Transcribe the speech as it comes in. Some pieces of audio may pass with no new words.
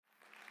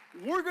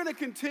We're going to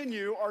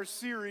continue our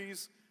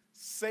series,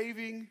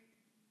 Saving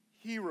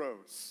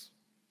Heroes.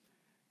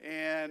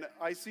 And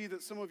I see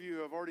that some of you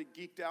have already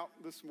geeked out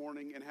this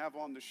morning and have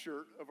on the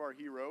shirt of our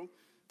hero.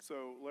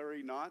 So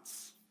Larry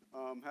Knotts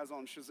has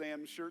on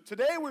Shazam's shirt.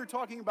 Today we're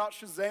talking about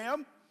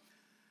Shazam.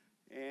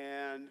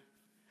 And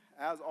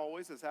as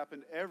always, has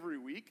happened every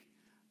week,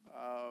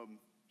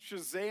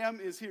 Shazam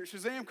is here.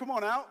 Shazam, come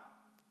on out.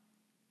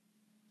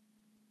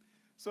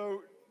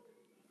 So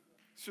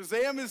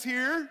Shazam is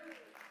here.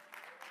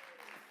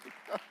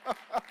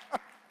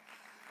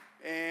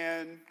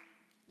 And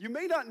you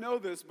may not know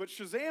this, but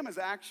Shazam is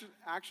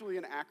actually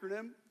an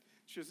acronym.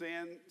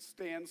 Shazam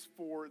stands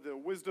for the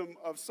wisdom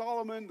of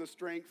Solomon, the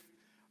strength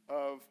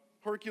of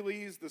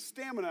Hercules, the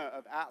stamina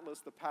of Atlas,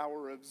 the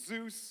power of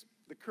Zeus,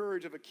 the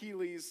courage of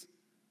Achilles,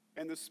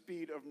 and the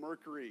speed of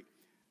Mercury.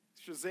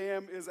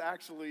 Shazam is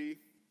actually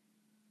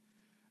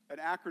an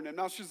acronym.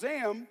 Now,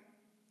 Shazam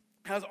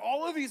has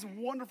all of these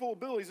wonderful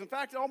abilities. In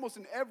fact, almost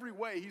in every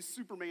way, he's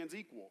Superman's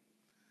equal.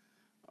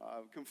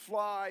 Can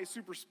fly,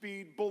 super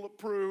speed,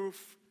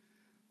 bulletproof,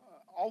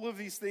 all of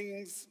these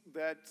things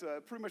that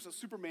pretty much that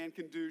Superman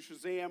can do,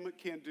 Shazam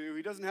can do.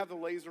 He doesn't have the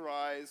laser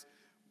eyes,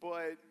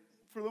 but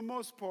for the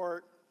most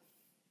part,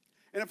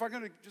 and if I'm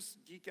going to just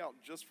geek out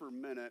just for a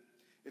minute,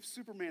 if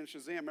Superman and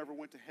Shazam ever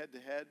went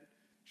head-to-head,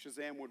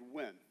 Shazam would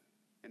win.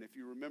 And if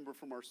you remember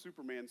from our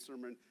Superman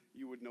sermon,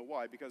 you would know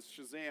why, because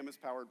Shazam is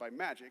powered by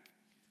magic,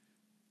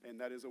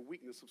 and that is a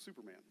weakness of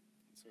Superman.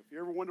 So if you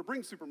ever want to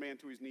bring Superman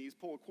to his knees,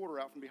 pull a quarter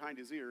out from behind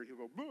his ear, and he'll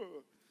go,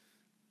 "Buh."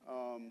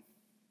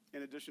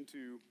 In addition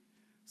to,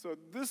 so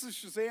this is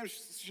Shazam.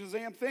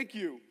 Shazam, thank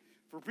you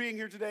for being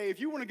here today. If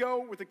you want to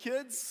go with the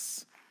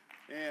kids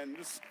and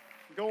just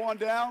go on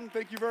down,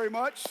 thank you very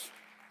much.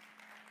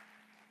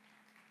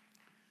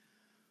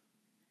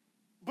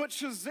 But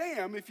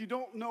Shazam, if you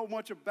don't know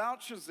much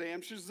about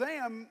Shazam,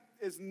 Shazam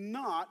is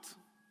not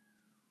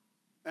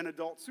an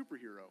adult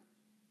superhero.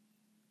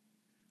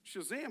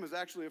 Shazam is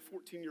actually a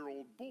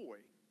 14-year-old boy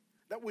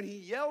that when he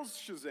yells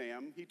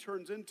Shazam, he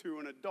turns into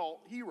an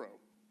adult hero.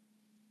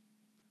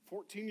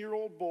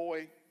 14-year-old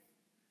boy.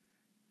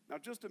 Now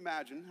just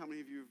imagine how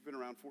many of you have been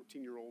around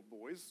 14-year-old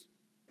boys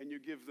and you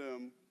give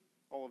them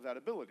all of that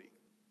ability,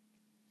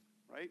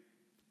 right?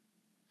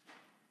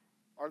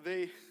 Are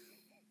they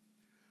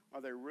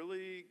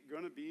really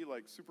going to be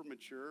like super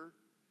mature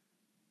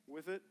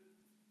with it?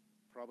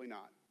 Probably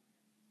not,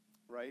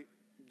 right?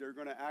 They're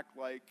going to act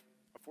like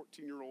a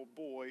 14-year-old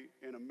boy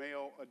in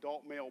a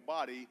adult male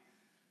body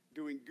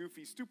doing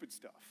goofy, stupid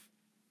stuff,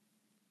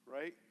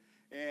 right?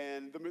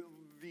 And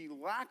the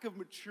lack of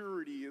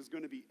maturity is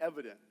going to be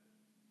evident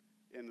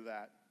in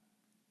that.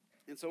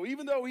 And so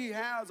even though he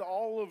has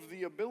all of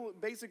the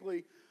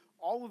basically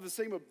all of the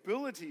same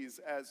abilities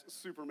as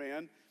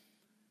Superman,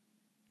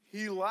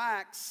 he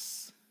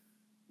lacks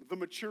the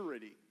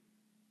maturity.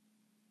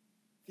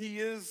 He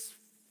is,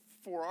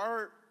 for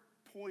our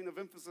point of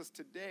emphasis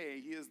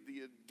today, he is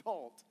the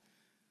adult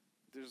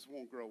that just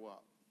won't grow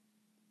up.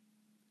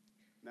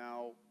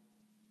 Now,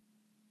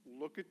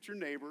 look at your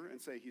neighbor and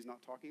say, he's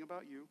not talking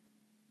about you.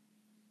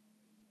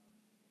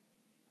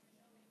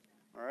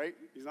 All right?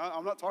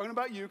 I'm not talking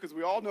about you, because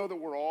we all know that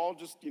we're all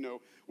just,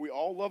 we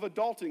all love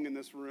adulting in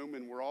this room,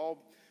 and we're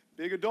all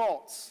big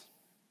adults.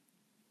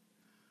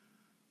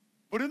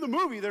 But in the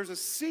movie, there's a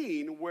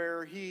scene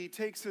where he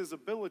takes his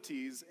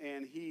abilities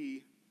and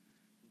he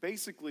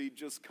basically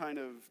just kind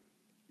of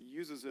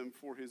uses them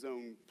for his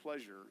own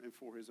pleasure and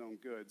for his own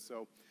good.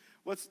 So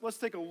let's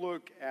take a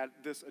look at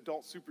this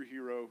adult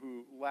superhero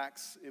who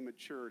lacks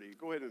immaturity.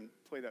 Go ahead and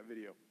play that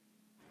video.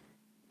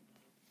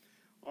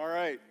 All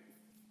right.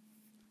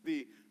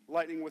 The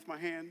lightning with my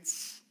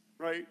hands,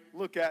 right?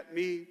 Look at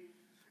me.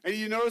 And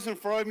you notice in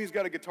front of him he's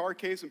got a guitar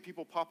case and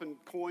people popping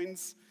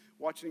coins,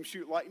 watching him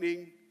shoot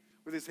lightning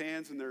with his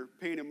hands, and they're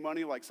paying him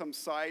money like some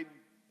side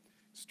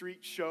street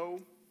show,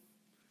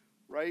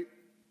 right?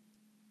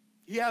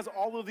 He has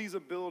all of these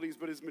abilities,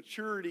 but his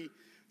maturity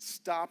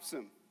stops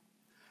him.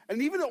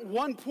 And even at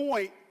one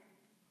point,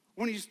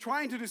 when he's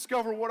trying to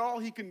discover what all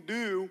he can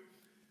do,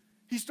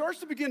 he starts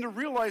to begin to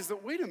realize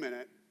that, wait a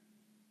minute,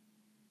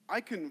 I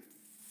can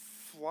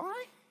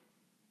fly?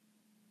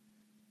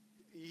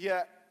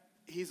 Yet,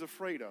 he's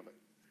afraid of it.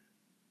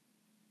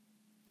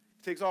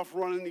 He takes off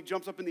running, he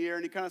jumps up in the air,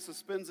 and he kind of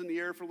suspends in the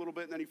air for a little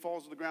bit, and then he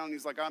falls to the ground, and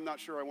he's like, I'm not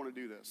sure I want to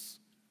do this.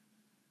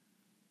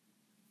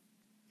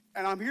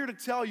 And I'm here to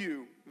tell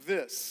you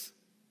this,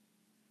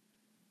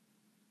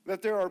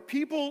 that there are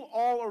people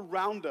all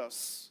around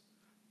us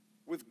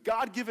with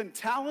God-given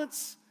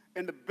talents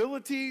and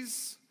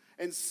abilities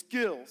and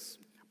skills,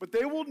 but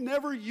they will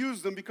never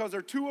use them because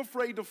they're too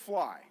afraid to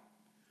fly.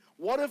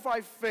 What if I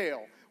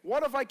fail?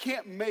 What if I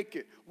can't make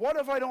it? What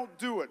if I don't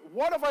do it?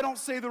 What if I don't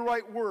say the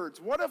right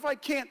words? What if I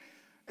can't?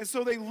 And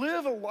so they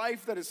live a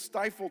life that is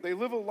stifled. They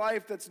live a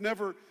life that's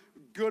never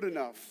good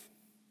enough.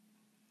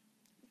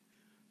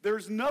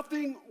 There's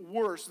nothing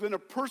worse than a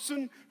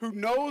person who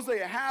knows they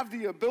have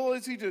the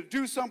ability to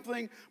do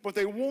something, but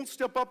they won't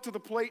step up to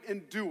the plate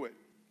and do it.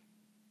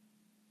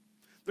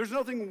 There's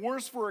nothing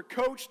worse for a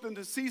coach than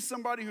to see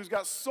somebody who's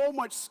got so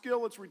much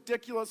skill, it's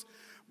ridiculous,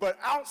 but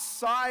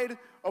outside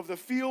of the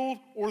field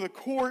or the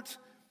court,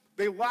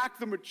 they lack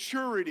the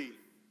maturity.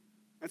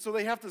 And so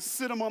they have to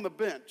sit them on the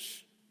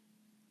bench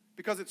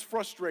because it's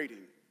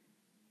frustrating,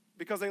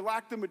 because they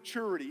lack the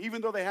maturity,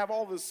 even though they have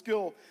all the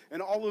skill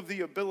and all of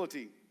the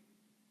ability.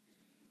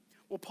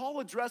 Well, Paul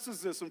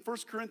addresses this in 1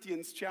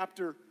 Corinthians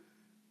chapter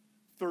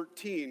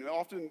 13,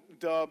 often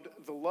dubbed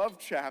the love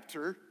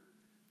chapter.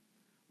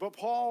 But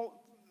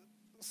Paul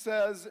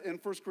says in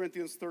 1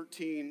 Corinthians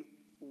 13,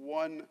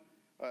 1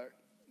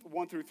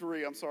 through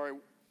 3, I'm sorry,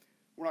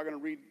 we're not going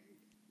to read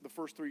the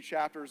first 3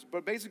 chapters,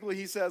 but basically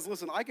he says,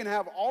 listen, I can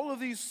have all of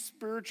these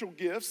spiritual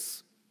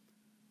gifts,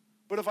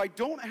 but if I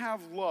don't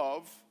have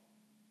love,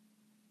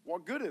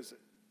 what good is it?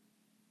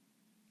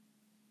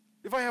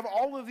 If I have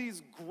all of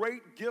these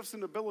great gifts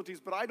and abilities,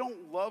 but I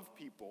don't love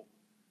people,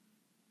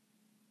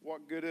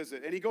 what good is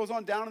it? And he goes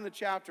on down in the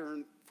chapter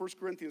in 1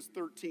 Corinthians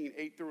 13,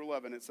 8 through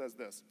 11, it says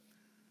this,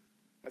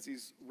 as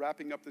he's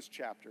wrapping up this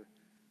chapter.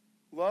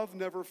 Love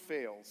never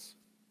fails,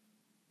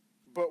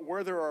 but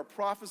where there are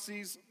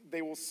prophecies,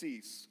 they will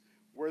cease.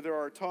 Where there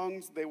are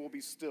tongues, they will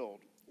be stilled.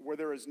 Where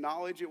there is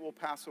knowledge, it will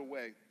pass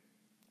away.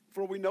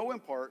 For we know in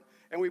part,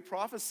 and we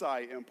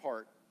prophesy in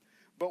part.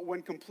 But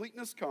when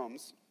completeness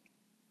comes,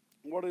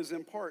 what is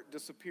in part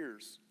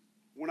disappears.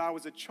 When I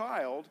was a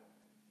child,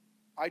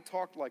 I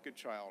talked like a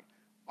child.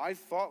 I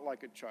thought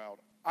like a child.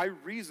 I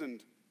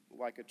reasoned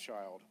like a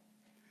child.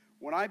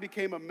 When I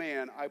became a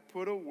man, I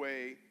put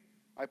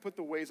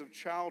the ways of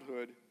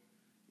childhood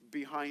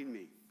behind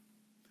me.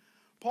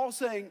 Paul's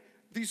saying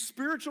these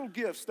spiritual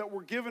gifts that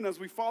we're given as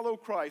we follow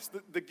Christ,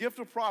 the gift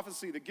of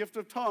prophecy, the gift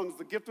of tongues,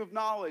 the gift of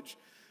knowledge,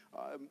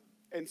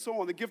 and so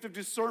on, the gift of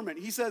discernment.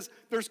 He says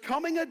there's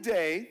coming a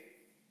day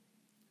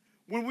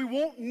when we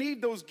won't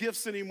need those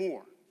gifts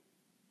anymore.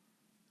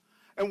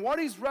 And what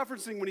he's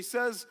referencing when he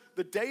says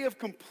the day of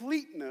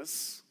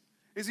completeness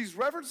is he's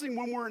referencing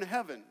when we're in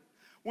heaven.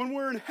 When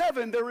we're in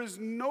heaven, there is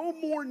no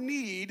more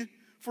need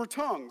for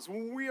tongues.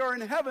 When we are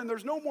in heaven,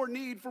 there's no more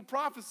need for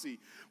prophecy.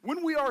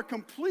 When we are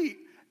complete,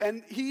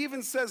 and he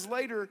even says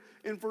later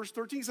in verse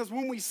 13, he says,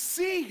 when we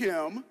see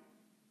him,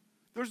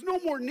 there's no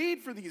more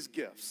need for these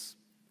gifts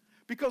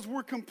because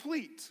we're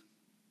complete.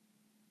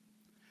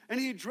 And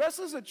he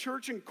addresses a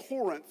church in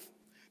Corinth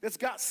that's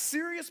got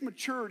serious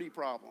maturity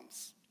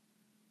problems.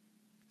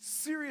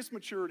 Serious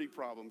maturity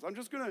problems. I'm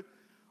just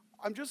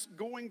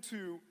going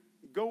to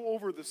go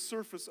over the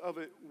surface of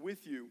it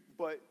with you,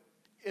 but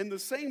in the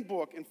same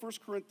book, in 1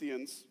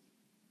 Corinthians,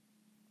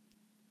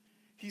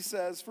 he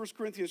says, 1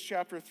 Corinthians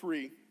chapter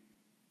 3,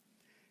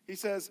 he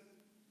says,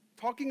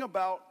 talking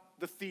about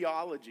the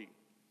theology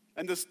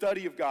and the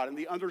study of God and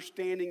the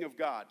understanding of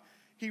God,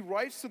 he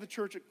writes to the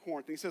church at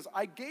Corinth, and he says,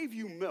 I gave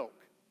you milk,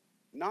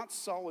 not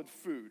solid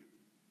food,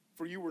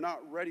 for you were not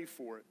ready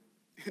for it.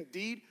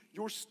 Indeed,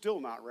 you're still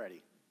not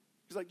ready.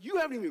 He's like, you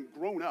haven't even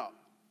grown up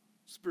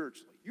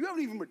spiritually. You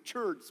haven't even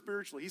matured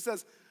spiritually. He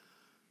says,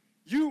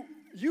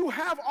 you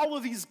have all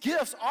of these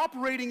gifts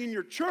operating in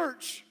your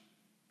church,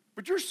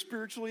 but you're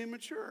spiritually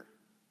immature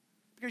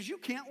because you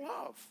can't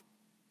love.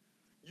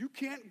 You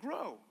can't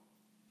grow.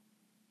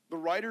 The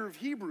writer of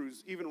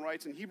Hebrews even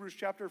writes in Hebrews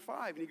chapter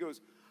 5, and he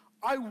goes,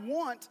 I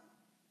want,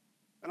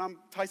 and I'm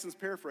Tyson's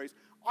paraphrase,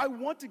 I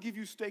want to give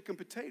you steak and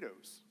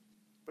potatoes,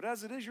 but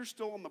as it is, you're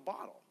still on the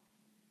bottle.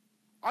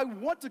 I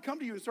want to come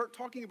to you and start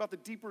talking about the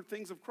deeper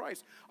things of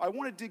Christ. I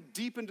want to dig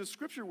deep into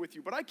Scripture with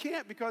you, but I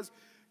can't because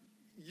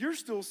you're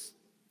still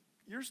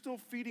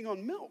feeding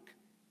on milk.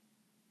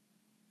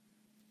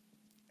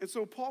 And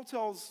so Paul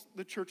tells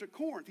the church at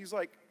Corinth, he's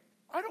like,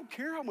 I don't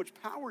care how much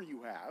power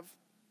you have.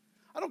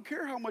 I don't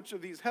care how much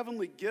of these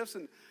heavenly gifts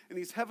and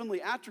these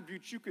heavenly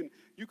attributes you can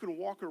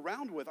walk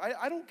around with.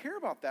 I don't care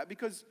about that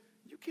because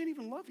you can't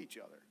even love each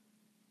other.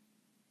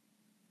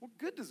 What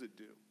good does it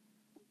do?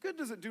 What good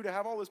does it do to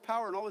have all this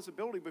power and all this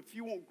ability, but if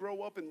you won't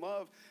grow up in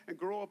love and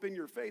grow up in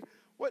your faith,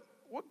 what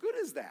good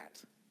is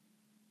that?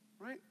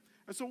 Right?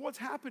 And so what's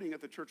happening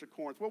at the church of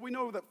Corinth? Well, we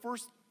know that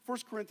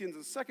First Corinthians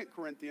and 2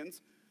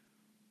 Corinthians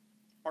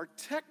are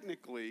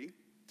technically,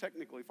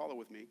 follow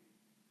with me,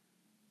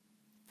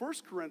 1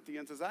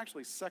 Corinthians is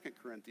actually 2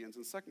 Corinthians,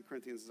 and 2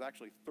 Corinthians is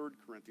actually 3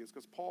 Corinthians,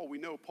 because we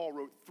know Paul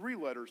wrote 3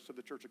 letters to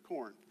the church of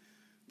Corinth.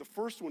 The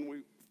first one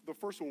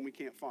we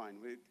can't find.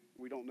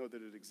 We don't know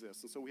that it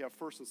exists. And so we have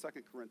 1 and 2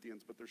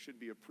 Corinthians, but there should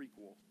be a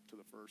prequel to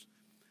the first.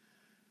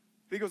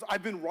 He goes,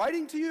 I've been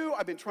writing to you.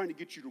 I've been trying to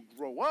get you to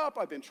grow up.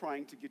 I've been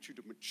trying to get you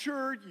to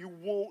mature. You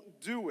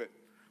won't do it.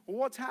 Well,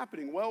 what's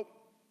happening? Well,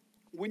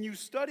 when you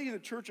study the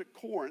church at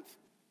Corinth,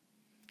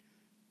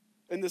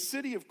 in the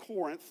city of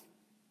Corinth,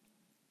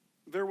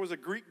 there was a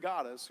Greek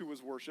goddess who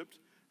was worshipped.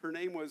 Her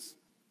name was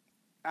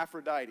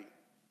Aphrodite.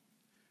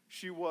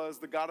 She was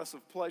the goddess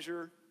of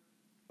pleasure,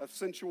 of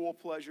sensual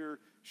pleasure.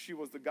 She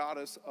was the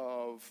goddess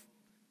of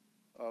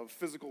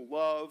physical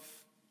love.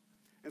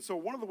 And so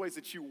one of the ways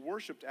that you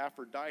worshipped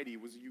Aphrodite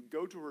was you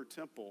go to her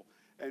temple,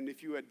 and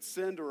if you had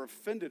sinned or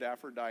offended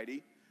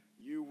Aphrodite,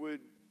 you would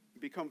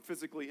become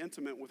physically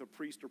intimate with a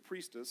priest or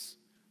priestess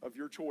of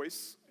your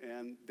choice,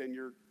 and then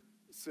your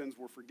sins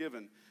were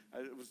forgiven.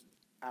 It was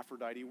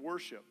Aphrodite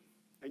worship.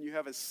 And you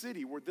have a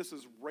city where this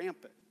is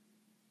rampant.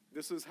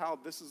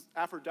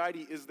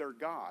 Aphrodite is their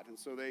god, and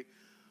so they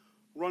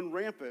run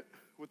rampant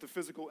with the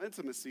physical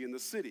intimacy in the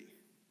city.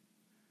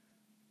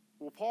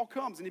 Well, Paul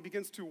comes and he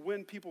begins to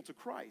win people to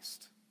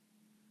Christ.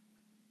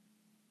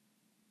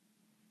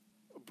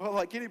 But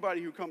like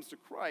anybody who comes to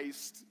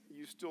Christ,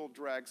 you still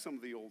drag some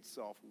of the old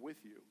self with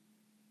you.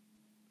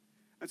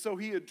 And so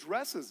he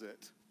addresses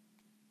it.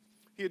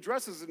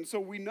 And so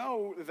we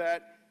know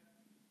that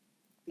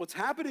what's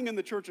happening in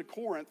the church of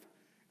Corinth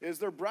is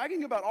they're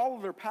bragging about all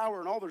of their power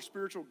and all their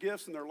spiritual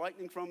gifts and their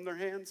lightning from their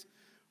hands,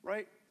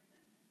 right?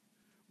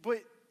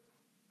 But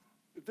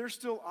they're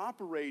still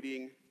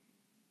operating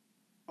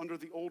under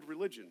the old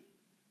religion,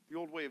 the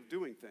old way of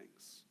doing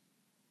things.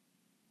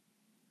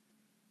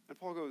 And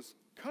Paul goes,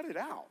 cut it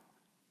out.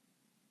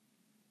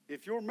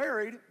 If you're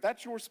married,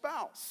 that's your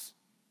spouse.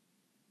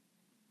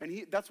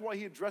 And that's why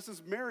he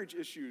addresses marriage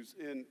issues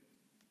in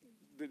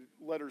the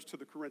letters to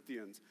the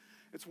Corinthians.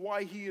 It's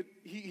why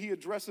he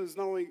addresses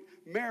not only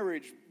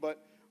marriage, but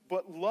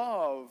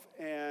love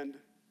and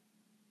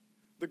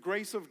the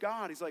grace of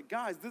God. He's like,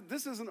 guys,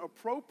 this isn't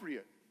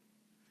appropriate.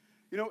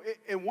 You know,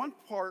 in one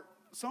part,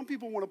 some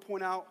people want to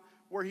point out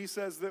where he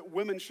says that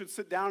women should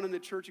sit down in the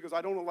church. He goes,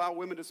 I don't allow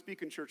women to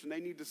speak in church, and they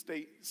need to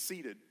stay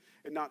seated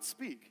and not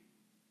speak.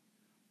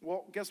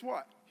 Well, guess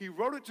what? He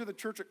wrote it to the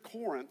church at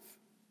Corinth,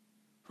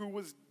 who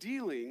was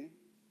dealing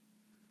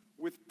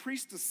with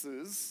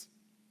priestesses.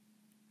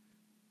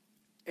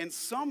 And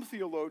some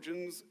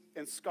theologians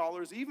and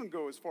scholars even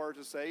go as far as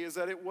to say is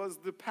that it was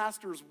the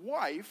pastor's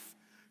wife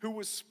who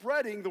was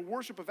spreading the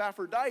worship of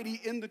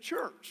Aphrodite in the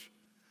church.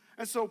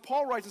 And so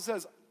Paul writes and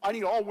says, I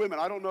need all women.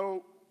 I don't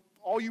know,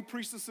 all you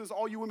priestesses,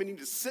 all you women need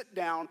to sit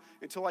down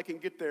until I can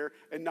get there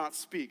and not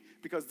speak,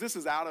 because this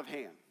is out of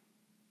hand.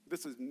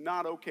 This is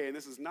not okay, and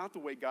this is not the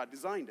way God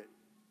designed it.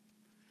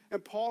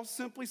 And Paul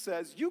simply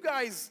says, you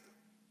guys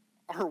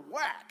are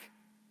whack.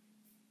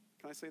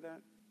 Can I say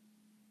that?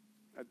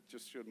 I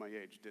just showed my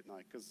age, didn't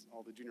I? Because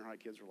all the junior high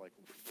kids are like,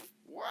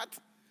 what?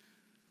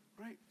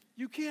 Right?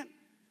 You can't.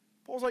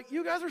 Paul's like,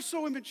 you guys are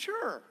so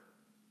immature.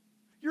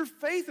 Your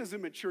faith is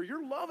immature.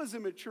 Your love is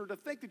immature to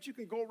think that you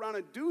can go around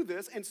and do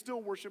this and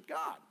still worship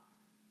God.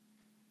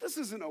 This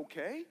isn't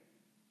okay.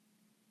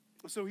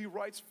 So he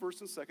writes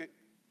 1st and 2nd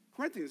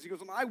Corinthians. He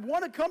goes, I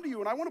want to come to you,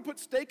 and I want to put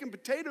steak and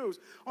potatoes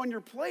on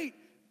your plate,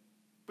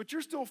 but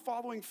you're still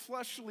following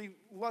fleshly,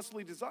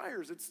 lustly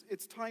desires.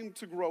 It's time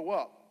to grow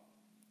up.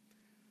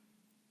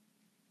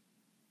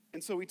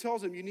 And so he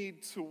tells him you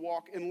need to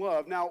walk in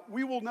love. Now,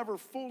 we will never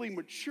fully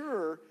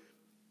mature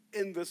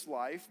in this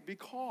life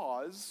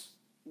because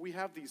we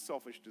have these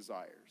selfish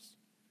desires,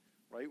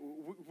 right?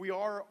 We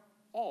are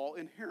all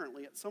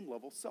inherently at some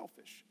level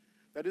selfish.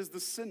 That is the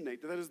sin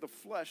nature. That is the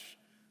flesh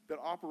that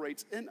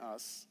operates in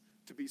us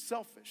to be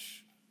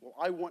selfish. Well,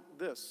 I want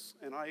this,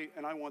 and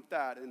I want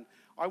that, and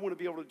I want to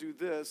be able to do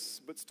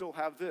this, but still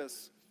have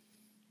this.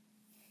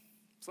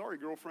 Sorry,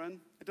 girlfriend.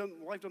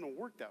 Life doesn't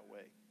work that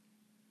way.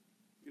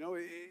 You know,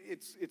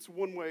 it's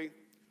one way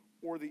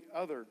or the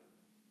other.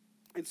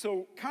 And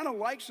so, kind of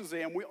like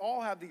Shazam, we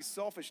all have these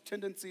selfish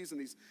tendencies and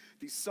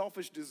these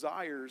selfish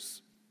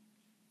desires.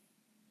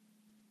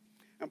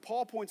 And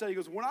Paul points out, he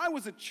goes, when I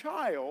was a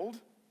child,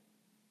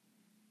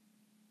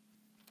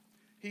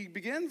 he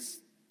begins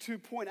to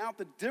point out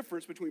the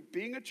difference between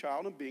being a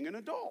child and being an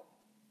adult.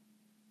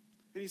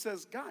 And he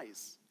says,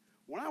 guys,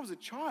 when I was a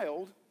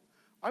child,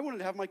 I wanted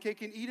to have my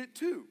cake and eat it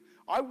too.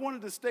 I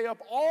wanted to stay up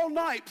all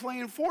night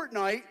playing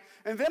Fortnite,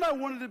 and then I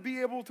wanted to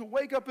be able to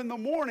wake up in the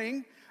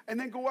morning and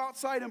then go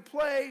outside and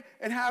play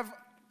and have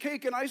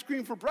cake and ice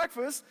cream for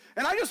breakfast,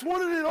 and I just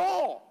wanted it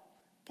all.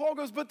 Paul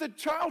goes, but the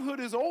childhood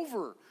is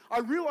over. I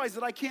realize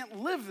that I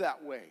can't live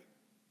that way.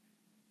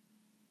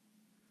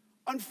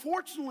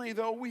 Unfortunately,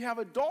 though, we have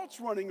adults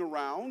running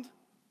around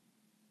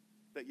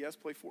that, yes,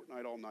 play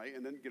Fortnite all night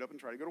and then get up and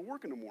try to go to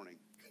work in the morning.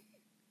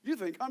 You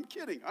think I'm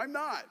kidding. I'm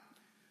not.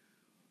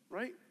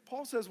 Right?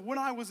 Paul says, when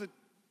I was a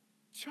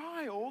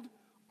child,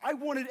 I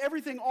wanted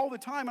everything all the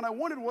time, and I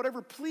wanted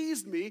whatever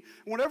pleased me,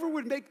 whatever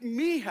would make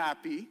me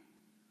happy.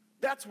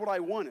 That's what I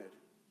wanted.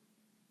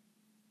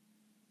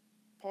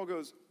 Paul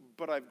goes,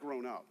 but I've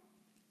grown up,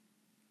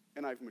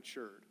 and I've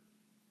matured.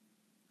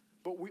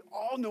 But we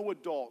all know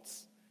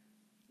adults,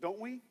 don't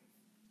we?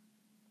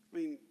 I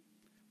mean,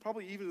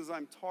 probably even as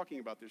I'm talking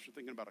about this, you're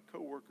thinking about a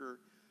coworker,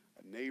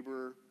 a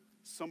neighbor,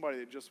 somebody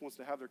that just wants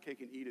to have their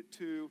cake and eat it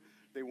too.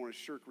 They want to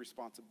shirk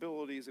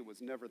responsibilities. It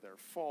was never their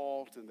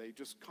fault, and they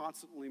just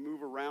constantly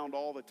move around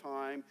all the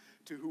time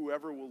to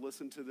whoever will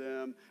listen to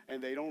them,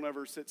 and they don't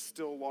ever sit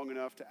still long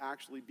enough to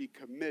actually be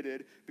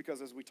committed, because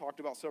as we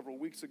talked about several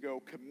weeks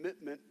ago,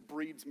 commitment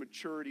breeds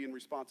maturity and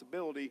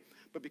responsibility,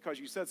 but because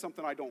you said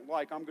something I don't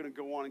like, I'm going to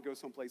go on and go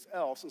someplace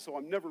else, and so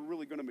I'm never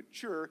really going to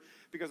mature,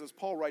 because as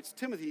Paul writes to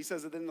Timothy, he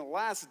says that in the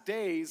last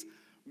days,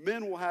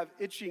 men will have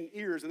itching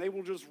ears, and they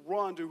will just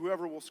run to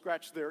whoever will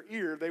scratch their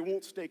ear. They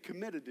won't stay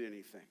committed to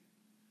anything.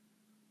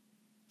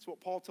 It's what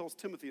Paul tells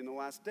Timothy in the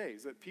last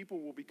days, that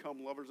people will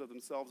become lovers of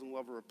themselves and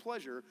lovers of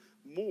pleasure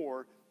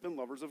more than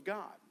lovers of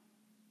God.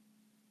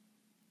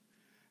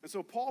 And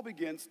so Paul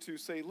begins to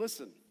say,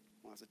 listen,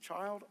 when I was a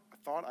child, I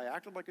thought I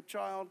acted like a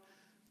child.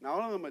 Now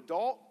that I'm an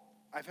adult,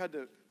 I've had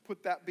to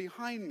put that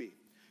behind me.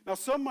 Now,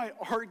 some might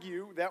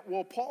argue that,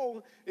 well,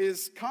 Paul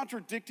is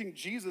contradicting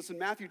Jesus in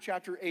Matthew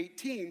chapter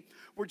 18,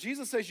 where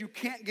Jesus says you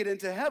can't get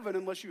into heaven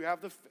unless you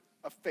have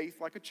a faith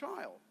like a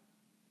child.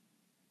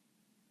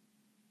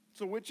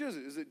 So which is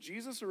it? Is it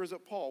Jesus or is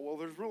it Paul? Well,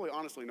 there's really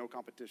honestly no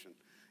competition.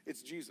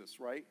 It's Jesus,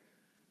 right?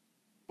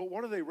 But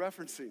what are they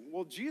referencing?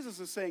 Well, Jesus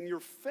is saying your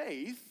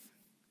faith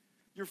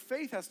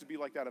has to be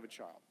like that of a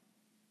child.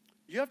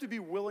 You have to be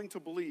willing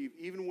to believe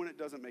even when it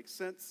doesn't make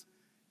sense,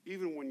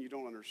 even when you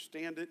don't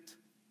understand it,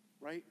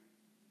 right?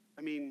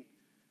 I mean,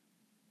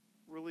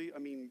 really,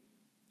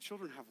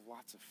 children have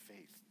lots of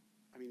faith.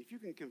 I mean, if you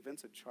can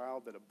convince a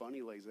child that a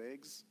bunny lays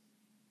eggs,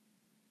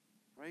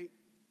 right?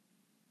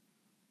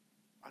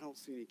 I don't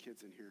see any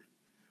kids in here.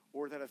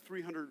 Or that a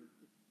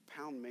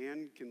 300-pound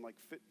man can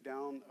fit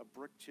down a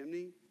brick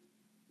chimney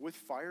with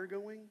fire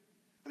going.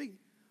 I mean,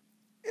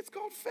 it's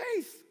called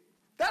faith.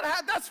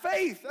 That's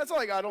faith. That's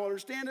like, I don't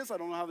understand this. I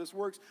don't know how this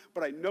works,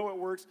 but I know it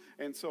works,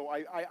 and so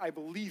I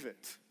believe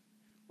it,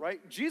 right?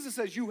 Jesus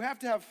says you have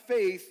to have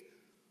faith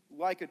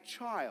like a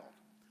child.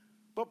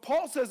 But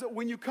Paul says that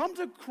when you come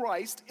to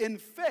Christ in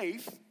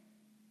faith,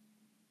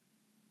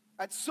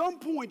 at some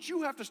point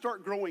you have to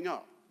start growing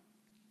up.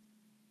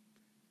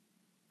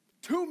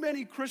 Too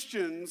many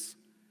Christians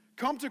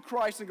come to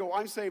Christ and go,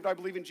 I'm saved, I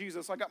believe in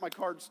Jesus, I got my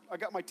cards, I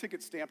got my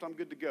ticket stamped, I'm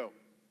good to go.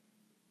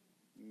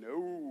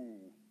 No.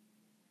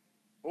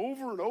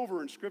 Over and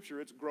over in Scripture,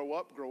 it's grow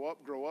up, grow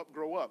up, grow up,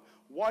 grow up.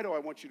 Why do I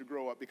want you to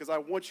grow up? Because I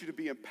want you to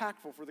be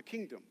impactful for the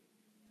kingdom.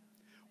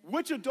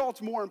 Which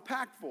adult's more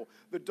impactful?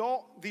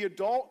 The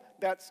adult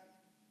that's,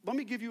 let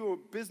me give you a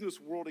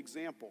business world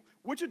example.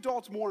 Which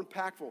adult's more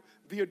impactful?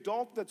 The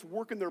adult that's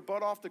working their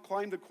butt off to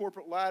climb the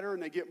corporate ladder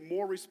and they get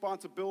more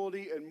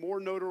responsibility and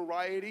more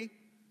notoriety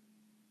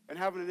and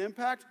having an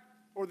impact?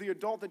 Or the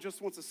adult that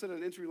just wants to sit at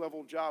an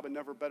entry-level job and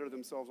never better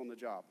themselves on the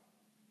job?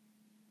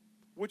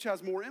 Which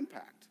has more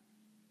impact?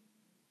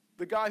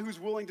 The guy who's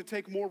willing to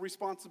take more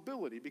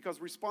responsibility, because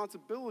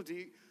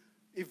responsibility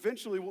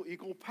eventually will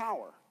equal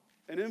power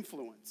and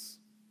influence.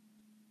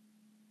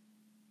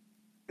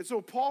 And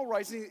so Paul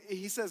writes,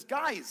 he says,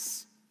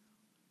 guys,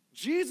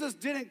 Jesus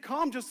didn't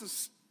come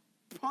just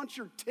to punch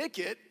your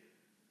ticket.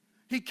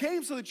 He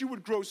came so that you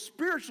would grow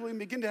spiritually and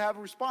begin to have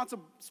a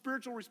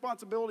spiritual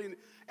responsibility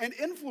and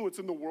influence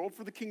in the world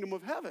for the kingdom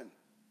of heaven.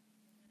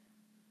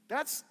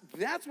 That's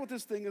what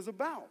this thing is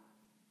about.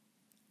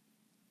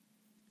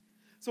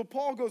 So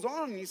Paul goes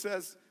on and he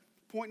says,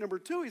 point number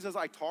 2, he says,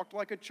 I talked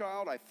like a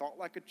child, I thought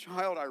like a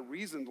child, I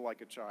reasoned like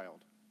a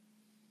child.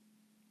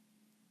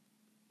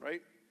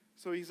 Right?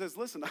 So he says,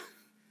 listen,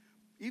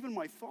 even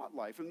my thought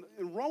life. And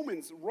in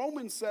Romans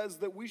says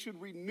that we should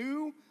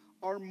renew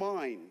our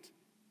mind.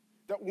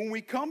 That when we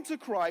come to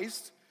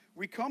Christ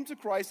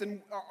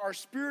and our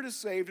spirit is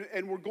saved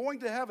and we're going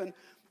to heaven.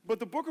 But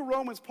the book of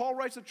Romans, Paul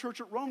writes to the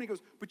church at Rome, and he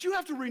goes, but you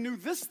have to renew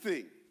this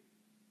thing.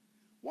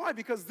 Why?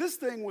 Because this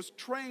thing was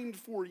trained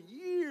for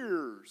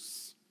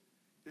years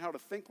in how to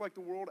think like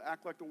the world,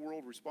 act like the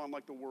world, respond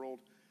like the world.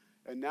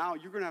 And now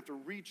you're going to have to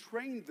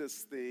retrain this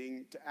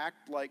thing to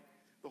act like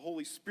the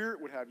Holy Spirit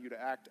would have you to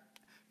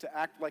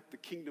act like the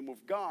kingdom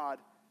of God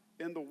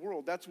in the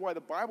world. That's why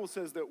the Bible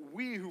says that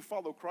we who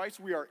follow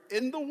Christ, we are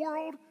in the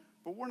world,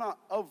 but we're not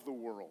of the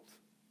world.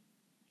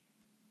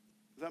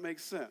 Does that make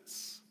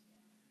sense?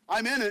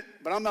 I'm in it,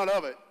 but I'm not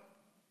of it.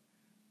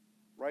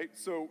 Right?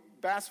 So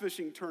bass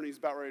fishing tourney is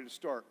about ready to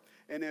start.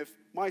 And if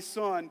my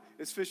son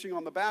is fishing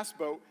on the bass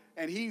boat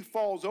and he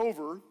falls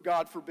over,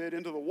 God forbid,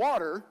 into the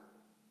water,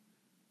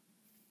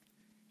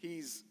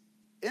 he's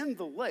in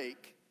the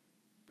lake,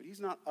 but he's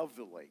not of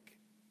the lake.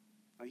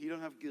 Now, he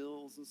don't have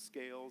gills and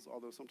scales,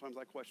 although sometimes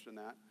I question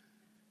that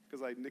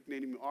because I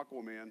nicknamed him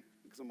Aquaman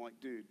because I'm like,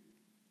 dude,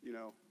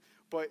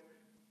 But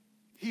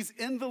he's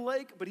in the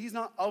lake, but he's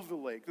not of the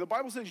lake. The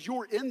Bible says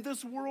you're in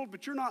this world,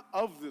 but you're not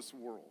of this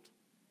world.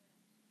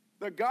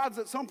 That God's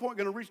at some point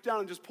going to reach down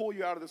and just pull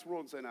you out of this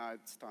world and say, nah,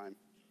 it's time.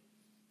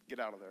 Get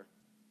out of there.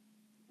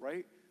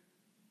 Right?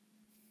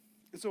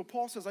 And so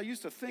Paul says, I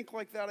used to think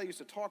like that. I used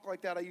to talk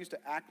like that. I used to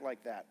act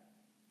like that.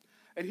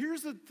 And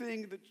here's the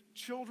thing that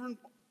children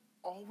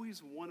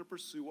always want to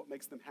pursue what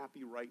makes them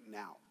happy right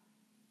now.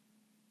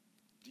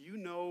 Do you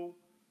know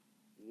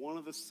one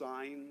of the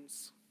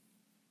signs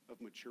of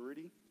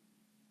maturity?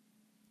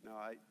 Now,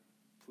 I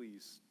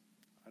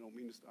don't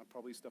mean to, I'm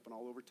probably stepping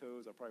all over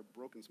toes. I've probably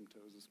broken some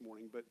toes this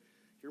morning, but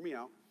hear me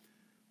out.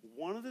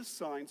 One of the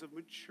signs of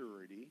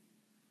maturity,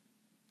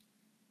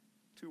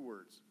 2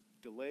 words,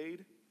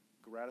 delayed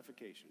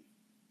gratification.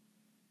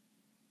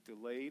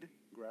 Delayed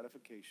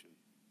gratification.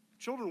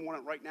 Children want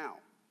it right now.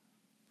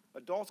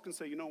 Adults can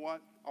say, you know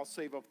what, I'll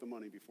save up the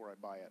money before I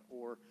buy it,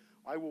 or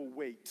I will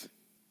wait.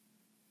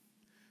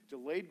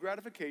 Delayed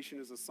gratification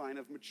is a sign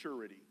of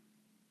maturity,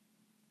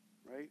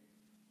 right?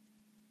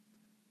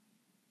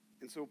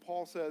 And so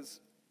Paul says,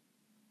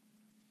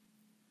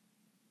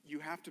 you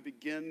have to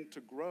begin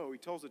to grow. He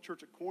tells the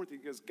church at Corinth, he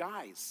goes,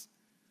 guys,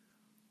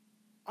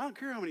 I don't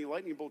care how many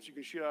lightning bolts you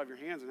can shoot out of your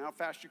hands and how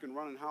fast you can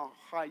run and how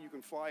high you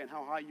can fly and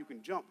how high you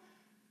can jump.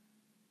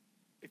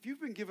 If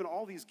you've been given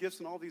all these gifts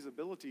and all these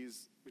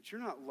abilities, but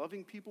you're not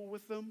loving people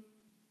with them,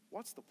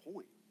 what's the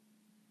point?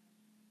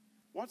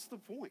 What's the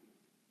point?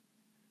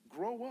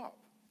 Grow up.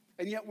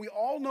 And yet we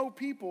all know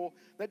people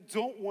that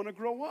don't want to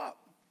grow up,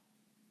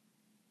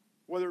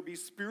 whether it be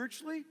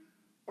spiritually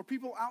or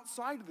people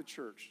outside of the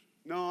church.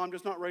 No, I'm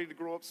just not ready to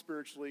grow up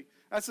spiritually.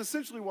 That's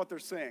essentially what they're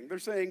saying.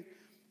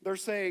 They're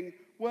saying,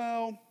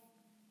 well,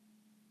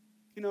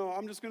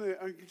 I'm just going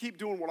to keep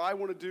doing what I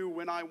want to do,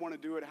 when I want to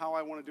do it, how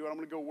I want to do it. I'm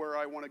going to go where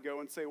I want to go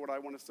and say what I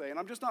want to say. And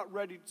I'm just not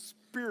ready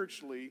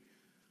spiritually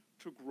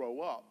to grow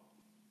up.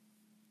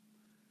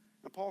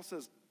 And Paul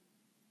says,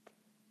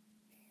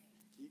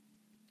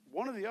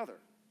 one or the other,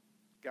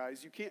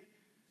 guys. You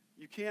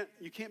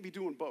can't be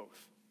doing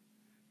both.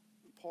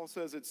 Paul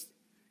says it's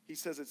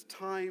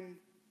time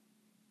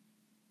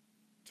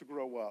to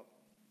grow up.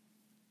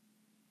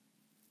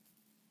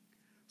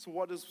 So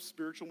what does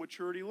spiritual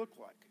maturity look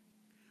like?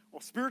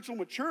 Well, spiritual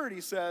maturity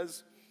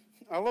says,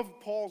 I love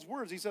Paul's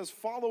words. He says,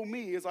 follow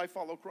me as I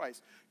follow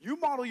Christ. You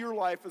model your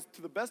life as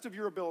to the best of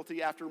your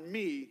ability after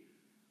me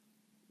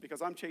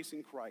because I'm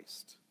chasing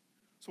Christ.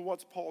 So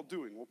what's Paul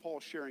doing? Well,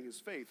 Paul's sharing his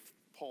faith.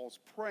 Paul's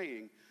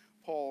praying.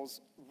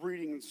 Paul's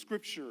reading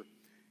Scripture.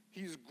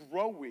 He's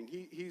growing.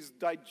 He's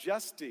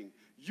digesting.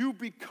 You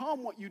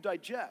become what you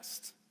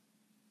digest.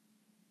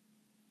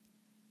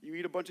 You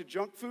eat a bunch of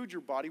junk food,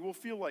 your body will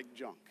feel like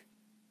junk.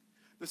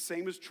 The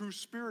same is true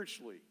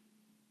spiritually.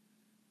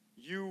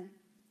 You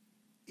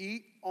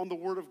eat on the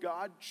Word of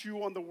God,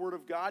 chew on the Word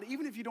of God.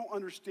 Even if you don't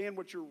understand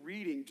what you're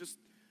reading, just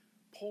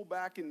pull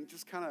back and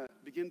just kind of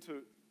begin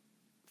to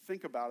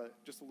think about it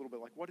just a little bit.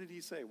 Like, what did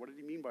he say? What did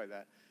he mean by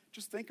that?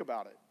 Just think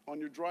about it on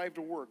your drive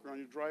to work or on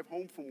your drive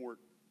home from work.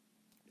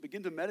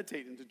 Begin to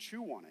meditate and to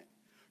chew on it.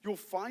 You'll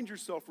find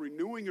yourself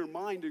renewing your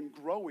mind and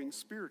growing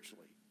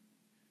spiritually.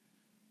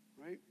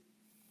 Right?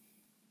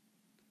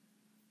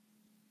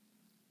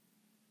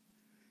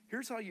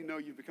 Here's how you know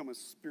you've become a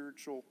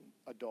spiritual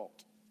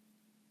adult.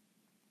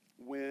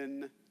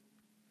 When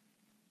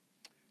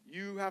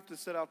you have to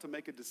set out to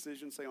make a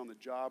decision, say on the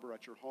job or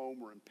at your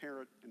home or in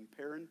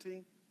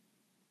parenting,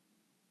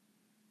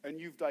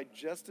 and you've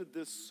digested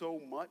this so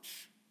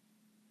much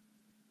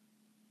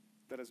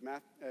that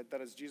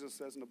as Jesus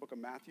says in the book of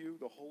Matthew,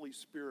 the Holy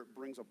Spirit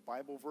brings a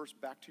Bible verse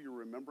back to your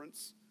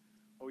remembrance.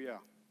 Oh yeah,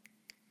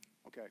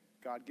 okay,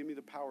 God, give me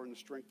the power and the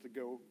strength to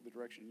go the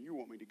direction you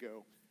want me to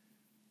go,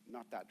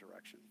 not that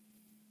direction.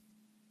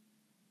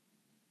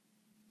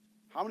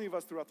 How many of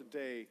us throughout the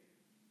day,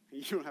 and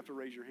you don't have to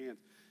raise your hands,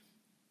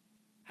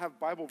 have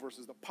Bible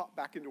verses that pop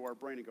back into our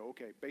brain and go,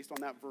 okay, based on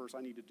that verse,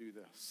 I need to do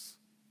this.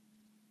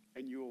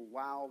 And you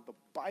allow the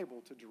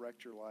Bible to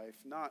direct your life,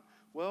 not,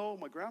 well,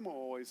 my grandma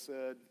always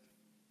said.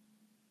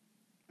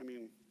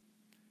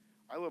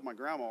 I love my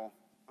grandma.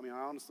 I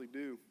honestly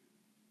do.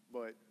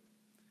 But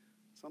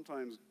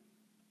sometimes,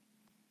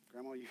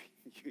 Grandma, you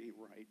ain't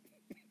right.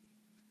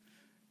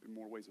 In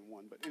more ways than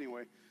one, but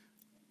anyway.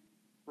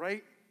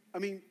 Right?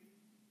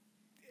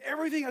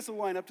 Everything has to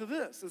line up to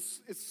this.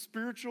 It's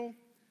spiritual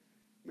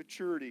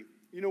maturity.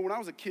 When I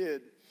was a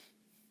kid,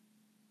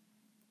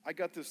 I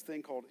got this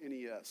thing called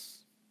NES,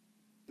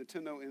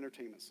 Nintendo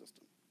Entertainment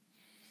System.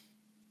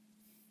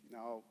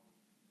 Now,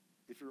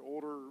 if you're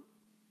older,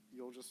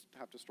 you'll just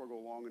have to struggle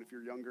along, and if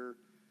you're younger,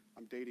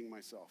 I'm dating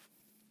myself.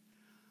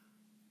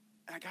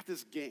 And I got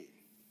this game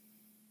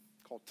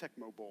called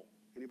Tecmo Bowl.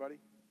 Anybody?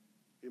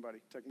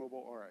 Tecmo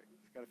Bowl? All right,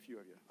 I got a few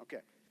of you. Okay,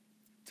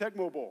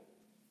 Tecmo Bowl.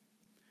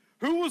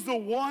 Who was the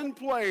one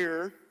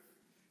player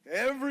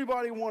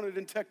everybody wanted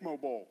in Tecmo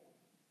Bowl?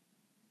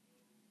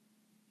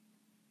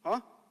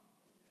 Huh?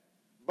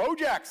 Bo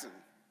Jackson.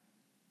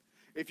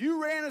 If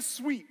you ran a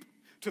sweep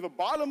to the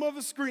bottom of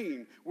the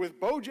screen with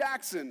Bo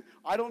Jackson,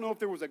 I don't know if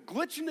there was a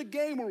glitch in the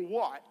game or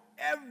what,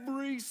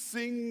 every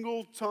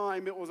single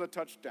time it was a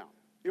touchdown.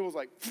 It was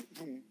like,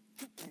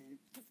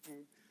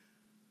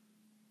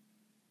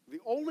 the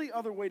only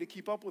other way to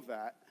keep up with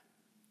that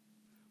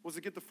was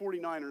to get the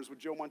 49ers with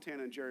Joe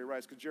Montana and Jerry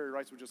Rice, because Jerry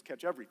Rice would just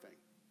catch everything.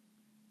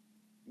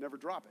 Never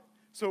drop it.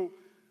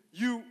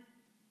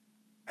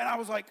 And I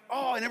was like,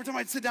 oh, and every time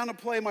I'd sit down to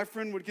play, my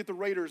friend would get the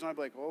Raiders, and I'd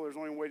be like, oh, there's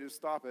only one way to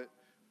stop it.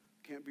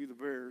 Can't be the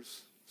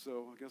Bears,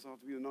 so I guess I'll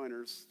have to be the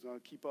Niners, so I'll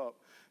keep up.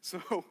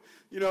 So,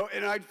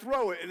 and I'd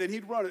throw it, and then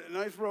he'd run it, and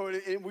I'd throw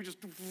it, and we just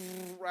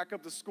rack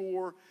up the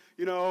score,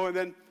 and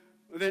then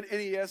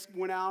NES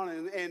went out,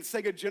 and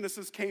Sega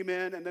Genesis came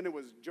in, and then it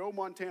was Joe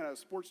Montana,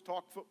 Sports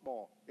Talk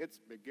Football. It's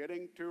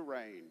beginning to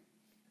rain,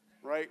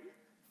 right?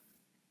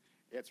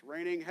 It's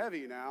raining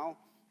heavy now.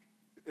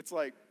 It's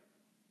like,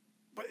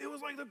 but it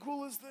was like the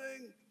coolest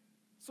thing.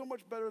 So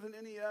much better than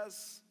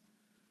NES,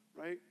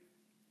 right?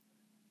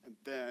 And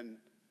then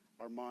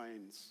our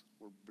minds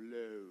were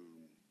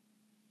blown.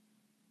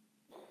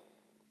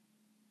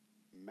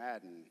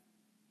 Madden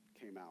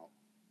came out,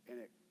 and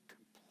it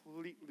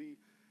completely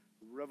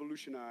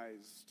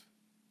revolutionized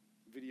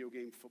video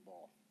game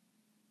football.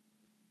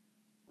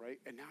 Right?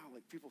 And now,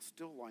 like, people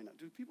still line up.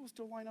 Do people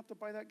still line up to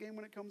buy that game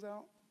when it comes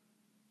out?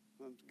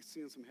 I'm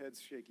seeing some heads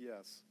shake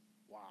yes.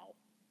 Wow.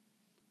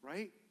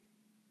 Right?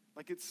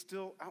 Like, it's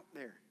still out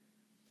there.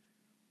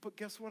 But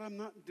guess what I'm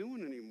not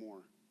doing anymore?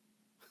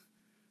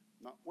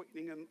 I'm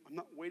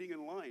not waiting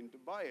in line to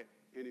buy it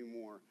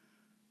anymore.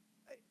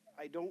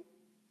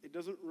 It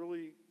doesn't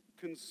really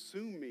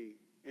consume me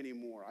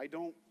anymore. I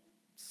don't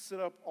sit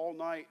up all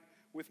night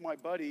with my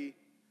buddy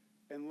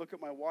and look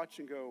at my watch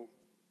and go,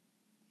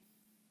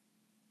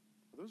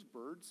 are those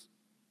birds?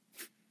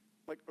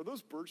 Like, are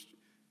those birds?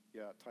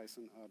 Yeah,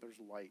 Tyson, there's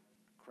light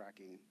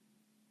cracking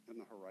in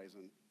the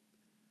horizon.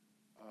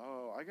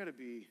 Oh, I gotta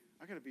be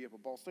up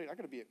at Ball State. I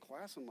gotta be at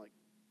class in like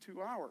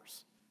 2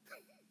 hours.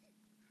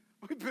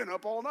 We've been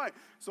up all night.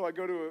 So I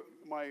go to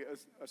my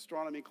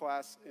astronomy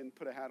class and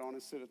put a hat on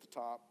and sit at the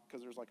top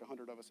because there's like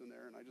 100 of us in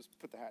there, and I just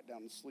put the hat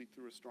down and sleep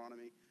through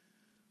astronomy,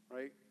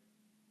 right?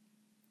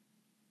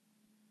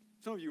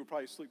 Some of you would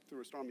probably sleep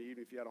through astronomy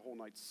even if you had a whole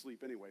night's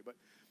sleep anyway. But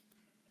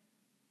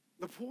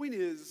the point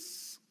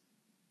is,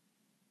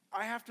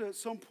 I have to at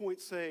some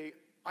point say,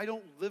 I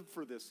don't live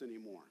for this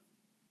anymore.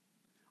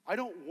 I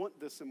don't want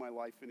this in my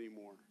life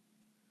anymore.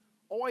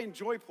 Oh, I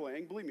enjoy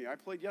playing. Believe me, I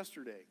played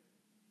yesterday.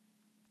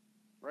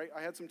 Right?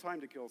 I had some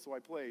time to kill, so I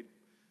played.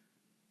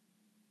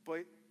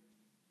 But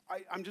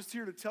I'm just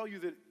here to tell you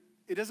that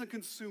it doesn't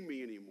consume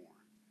me anymore.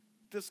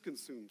 This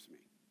consumes me.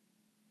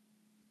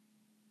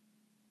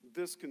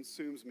 This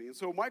consumes me. And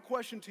so my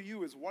question to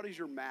you is, what is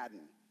your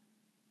Madden?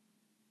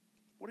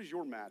 What is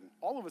your Madden?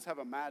 All of us have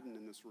a Madden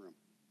in this room.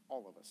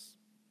 All of us.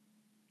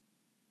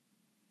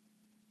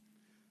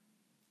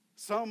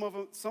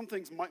 Some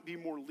things might be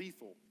more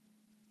lethal.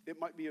 It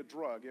might be a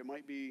drug. It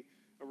might be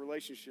a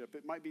relationship.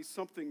 It might be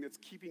something that's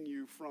keeping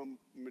you from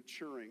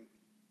maturing.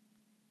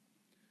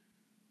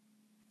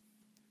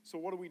 So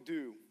what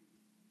do?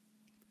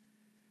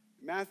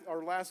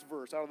 Our last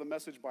verse out of the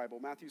Message Bible,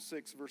 Matthew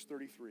 6, verse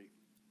 33.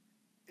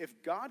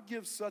 If God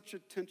gives such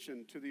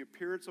attention to the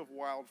appearance of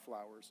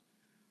wildflowers,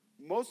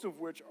 most of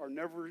which are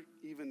never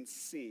even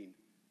seen,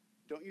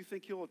 don't you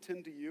think he'll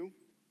attend to you,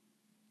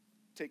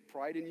 take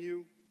pride in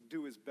you,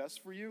 do his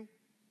best for you?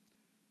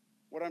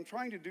 What I'm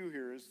trying to do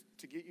here is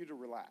to get you to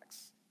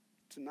relax,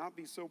 to not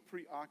be so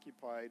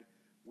preoccupied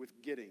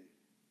with getting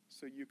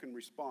so you can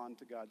respond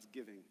to God's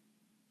giving.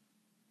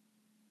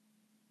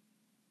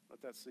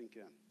 Let that sink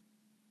in.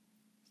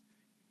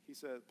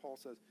 Paul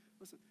says,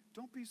 listen,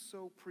 don't be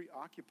so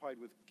preoccupied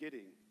with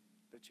getting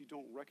that you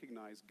don't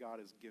recognize God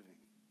is giving.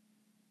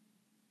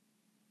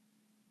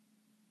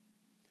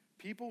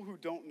 People who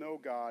don't know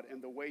God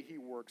and the way he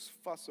works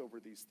fuss over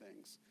these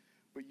things,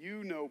 but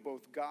you know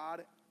both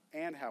God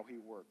and how he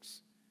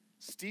works.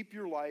 Steep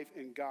your life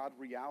in God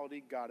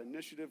reality, God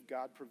initiative,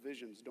 God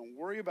provisions. Don't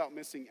worry about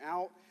missing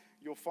out.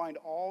 You'll find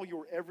all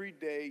your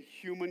everyday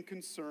human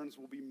concerns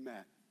will be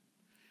met.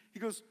 He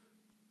goes,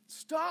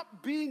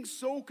 stop being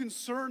so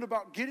concerned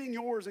about getting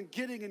yours and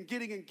getting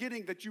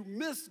that you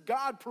miss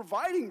God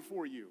providing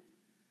for you.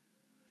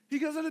 He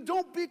goes, and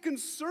don't be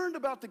concerned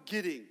about the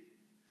getting.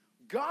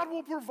 God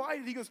will provide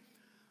it. He goes,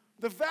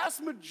 the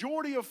vast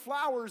majority of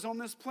flowers on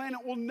this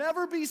planet will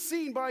never be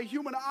seen by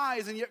human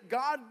eyes, and yet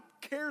God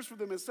cares for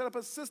them and set up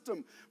a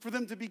system for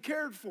them to be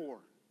cared for.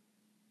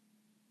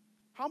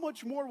 How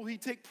much more will he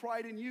take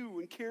pride in you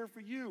and care for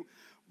you?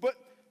 But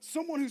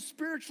someone who's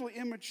spiritually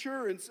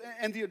immature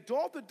and the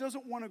adult that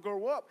doesn't want to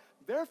grow up,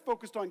 they're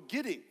focused on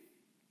getting.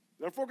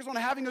 They're focused on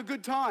having a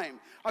good time.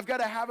 I've got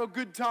to have a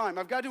good time.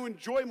 I've got to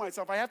enjoy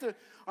myself. I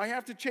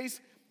have to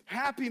chase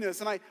happiness,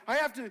 and I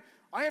have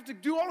to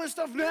do all this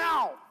stuff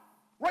now,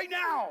 right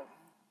now.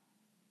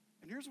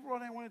 And here's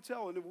what I want to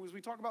tell. And as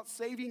we talk about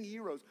saving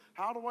heroes,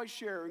 how do I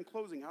share, in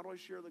closing, how do I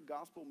share the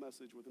gospel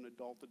message with an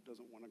adult that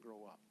doesn't want to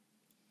grow up?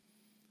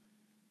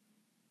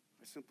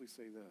 I simply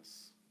say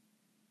this.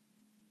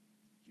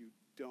 You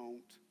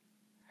don't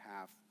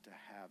have to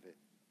have it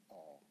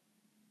all.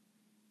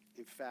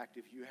 In fact,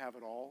 if you have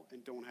it all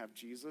and don't have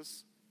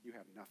Jesus, you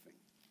have nothing.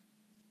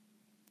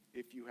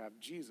 If you have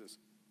Jesus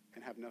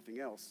and have nothing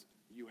else,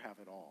 you have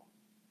it all.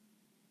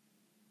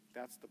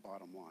 That's the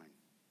bottom line.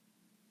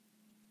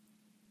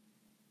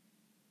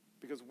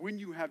 Because when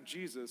you have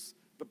Jesus,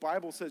 the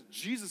Bible says,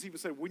 Jesus even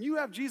said, when you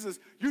have Jesus,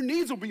 your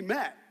needs will be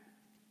met.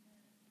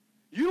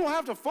 You don't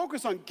have to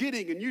focus on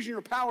getting and using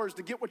your powers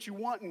to get what you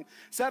want and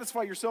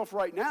satisfy yourself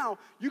right now.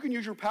 You can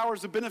use your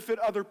powers to benefit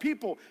other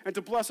people and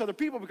to bless other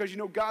people because you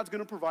know God's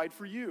going to provide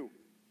for you.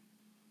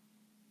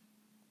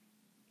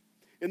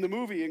 In the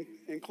movie,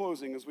 in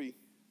closing, as we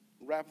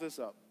wrap this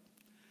up,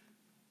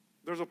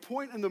 there's a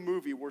point in the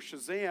movie where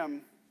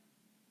Shazam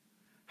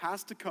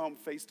has to come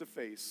face to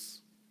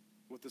face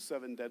with the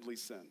 7 deadly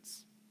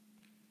sins,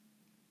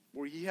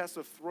 where he has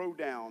to throw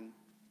down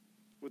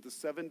with the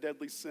 7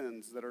 deadly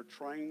sins that are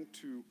trying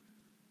to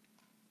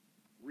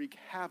wreak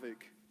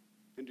havoc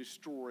and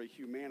destroy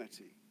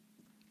humanity.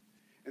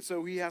 And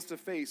so he has to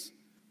face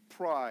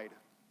pride,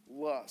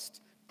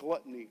 lust,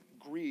 gluttony,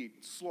 greed,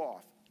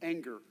 sloth,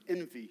 anger,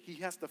 envy. He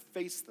has to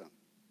face them.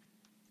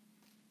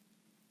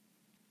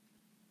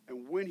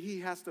 And when he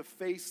has to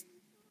face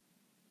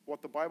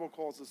what the Bible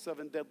calls the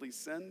 7 deadly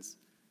sins,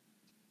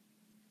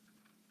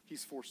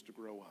 he's forced to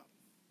grow up.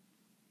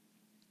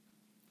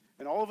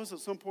 And all of us at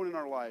some point in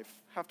our life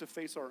have to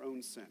face our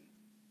own sin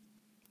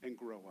and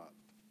grow up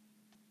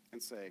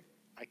and say,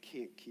 I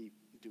can't keep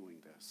doing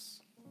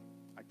this.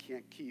 I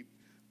can't keep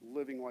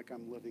living like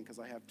I'm living because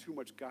I have too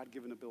much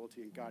God-given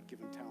ability and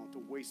God-given talent to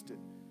waste it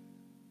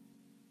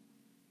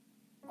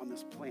on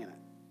this planet.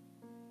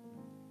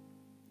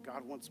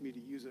 God wants me to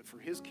use it for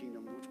his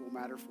kingdom, which will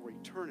matter for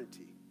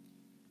eternity,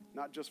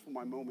 not just for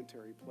my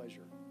momentary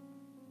pleasure.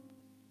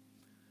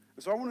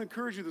 And so I want to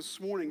encourage you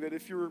this morning that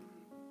if you're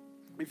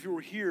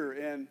here,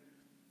 and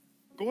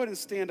go ahead and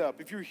stand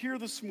up. If you're here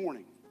this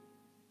morning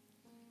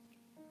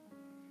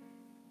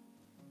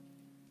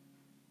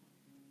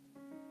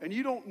and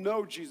you don't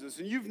know Jesus,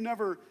 and you've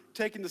never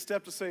taken the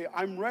step to say,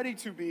 I'm ready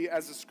to be,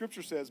 as the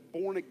scripture says,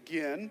 born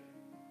again,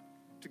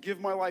 to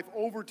give my life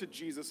over to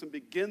Jesus and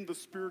begin the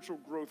spiritual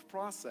growth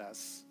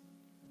process,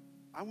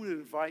 I want to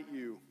invite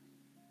you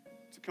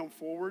to come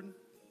forward.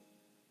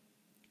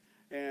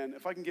 And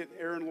if I can get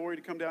Aaron Laurie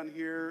to come down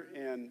here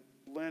and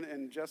Lynn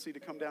and Jesse to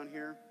come down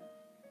here.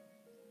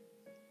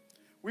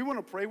 We want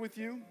to pray with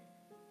you.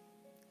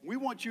 We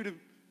want you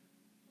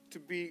to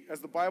be,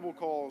 as the Bible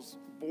calls,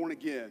 born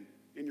again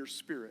in your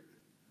spirit.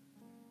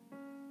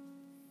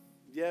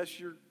 Yes,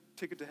 your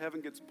ticket to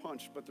heaven gets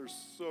punched, but there's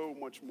so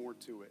much more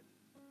to it.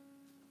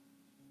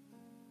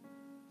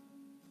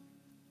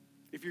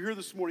 If you're here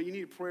this morning, you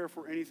need prayer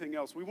for anything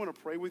else, we want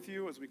to pray with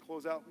you as we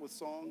close out with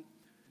song.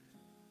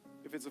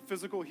 If it's a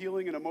physical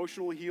healing, an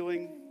emotional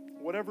healing,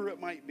 whatever it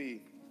might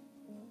be.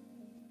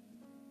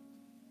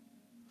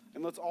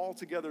 And let's all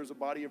together as a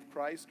body of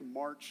Christ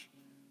march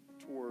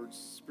towards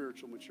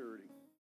spiritual maturity.